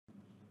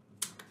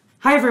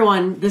Hi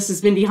everyone, this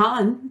is Mindy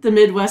Hahn, the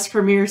Midwest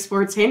Premier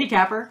Sports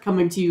Handicapper,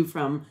 coming to you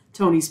from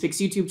Tony's Picks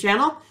YouTube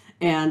channel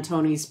and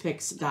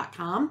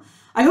Tony'sPicks.com.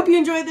 I hope you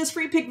enjoyed this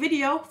free pick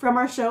video from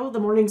our show, The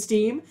Mornings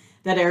Team,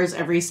 that airs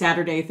every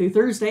Saturday through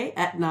Thursday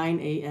at 9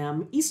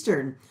 a.m.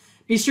 Eastern.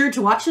 Be sure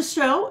to watch the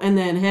show and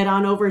then head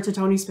on over to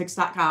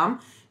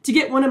Tony'sPicks.com to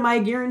get one of my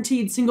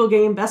guaranteed single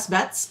game best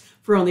bets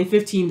for only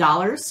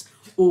 $15,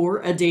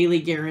 or a daily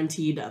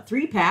guaranteed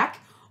 3-pack,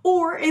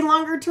 or a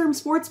longer-term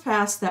sports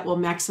pass that will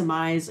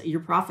maximize your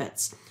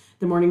profits.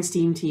 The Mornings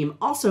team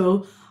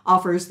also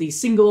offers the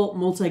single,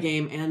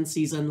 multi-game, and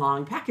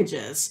season-long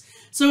packages.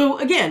 So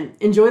again,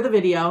 enjoy the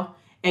video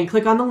and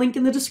click on the link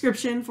in the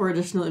description for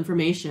additional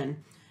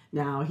information.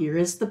 Now here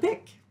is the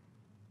pick.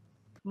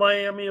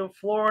 Miami of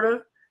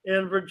Florida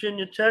and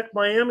Virginia Tech.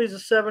 Miami's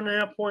a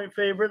 7.5-point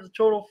favorite. The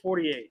total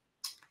 48.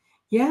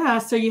 Yeah,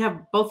 so you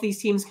have both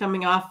these teams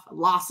coming off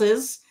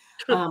losses.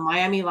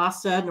 Miami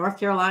lost to North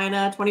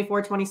Carolina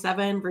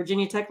 24-27.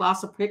 Virginia Tech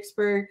lost to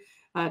Pittsburgh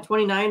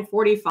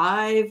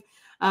 29-45.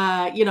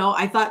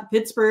 I thought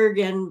Pittsburgh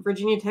and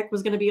Virginia Tech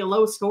was going to be a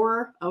low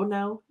scorer. Oh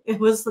no, it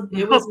was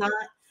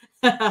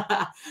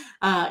not.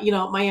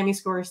 Miami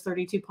scores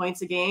 32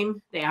 points a game.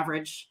 They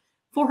average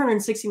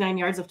 469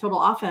 yards of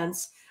total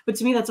offense. But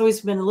to me, that's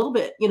always been a little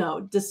bit,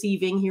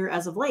 deceiving here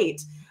as of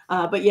late.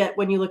 But yet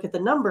when you look at the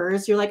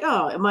numbers, you're like,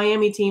 oh, a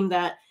Miami team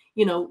that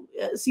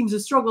seems to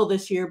struggle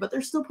this year, but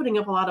they're still putting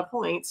up a lot of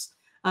points.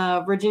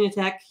 Virginia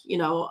Tech,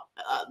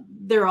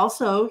 they're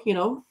also,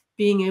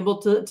 being able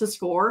to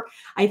score.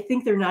 I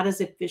think they're not as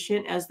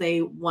efficient as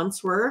they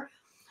once were.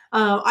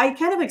 I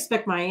kind of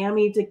expect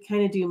Miami to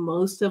kind of do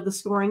most of the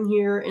scoring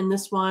here in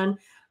this one.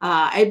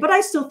 But I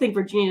still think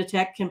Virginia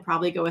Tech can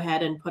probably go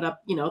ahead and put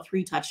up,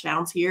 3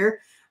 touchdowns here.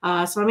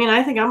 I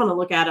think I'm going to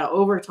look at an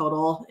over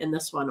total in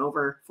this one,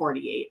 over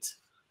 48.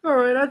 All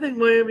right, I think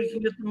Miami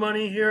can get the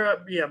money here.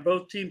 Yeah,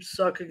 both teams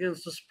suck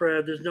against the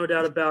spread. There's no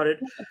doubt about it.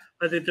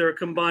 I think they're a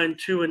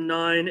combined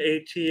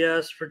 2-9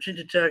 ATS.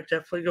 Virginia Tech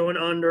definitely going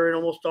under in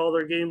almost all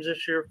their games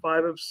this year,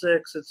 5 of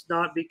 6. It's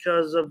not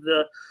because of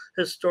the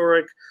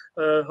historic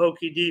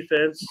hokey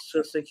defense. It's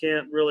just they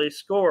can't really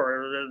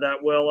score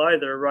that well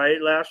either,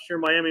 right? Last year,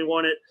 Miami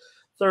won it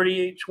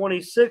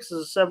 38-26 as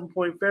a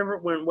 7-point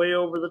favorite, went way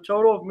over the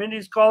total. If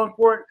Mindy's calling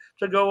for it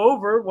to go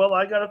over, well,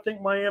 I got to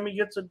think Miami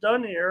gets it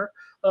done here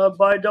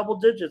by double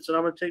digits, and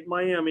I'm going to take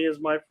Miami as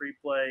my free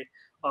play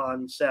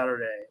on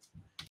Saturday.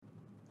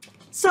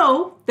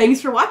 So,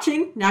 thanks for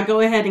watching. Now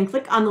go ahead and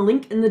click on the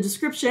link in the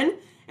description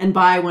and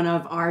buy one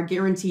of our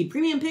guaranteed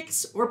premium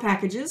picks or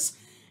packages.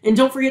 And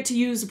don't forget to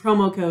use the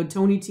promo code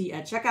TonyT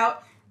at checkout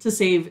to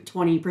save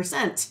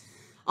 20%.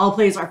 All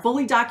plays are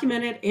fully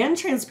documented and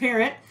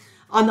transparent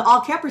on the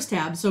All Cappers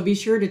tab, so be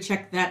sure to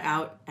check that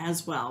out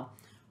as well.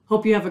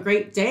 Hope you have a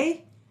great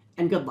day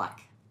and good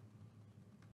luck.